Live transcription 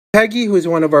Peggy, who is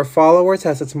one of our followers,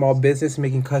 has a small business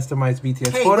making customized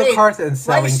BTS Hey, photo wait. cards and Why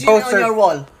selling is Jin on your posters.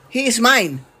 wall? He is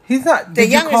mine. He's not. The Did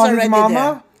you young is call his already mama?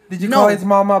 there. Did you No, call his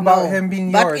mama about no. him being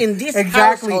But yours? in this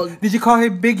exactly. household- Did you call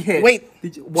him Big Hit? Wait.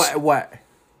 Did you, what?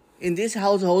 In this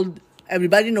household,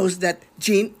 everybody knows that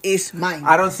Jin is mine.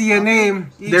 I don't see a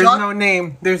name. There's Idiot? no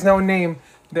name. There's no name.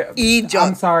 Idiot.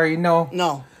 I'm sorry. No.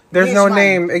 No. There's He no is mine.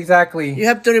 name. Exactly. You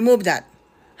have to remove that.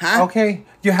 Huh? Okay.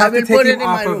 You have I to will take put him it in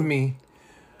off my of room. me.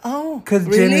 Oh, Because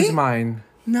really? Jin is mine.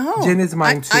 No. Jin is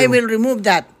mine I too. will remove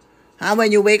that.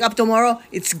 When you wake up tomorrow,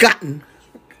 it's gone.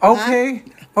 Okay.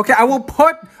 Okay. I will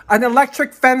put an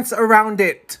electric fence around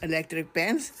it. Electric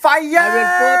fence.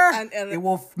 Fire! It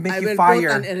will make I you will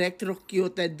fire. put an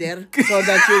electrocuted there so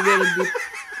that you will be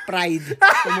pride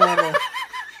tomorrow.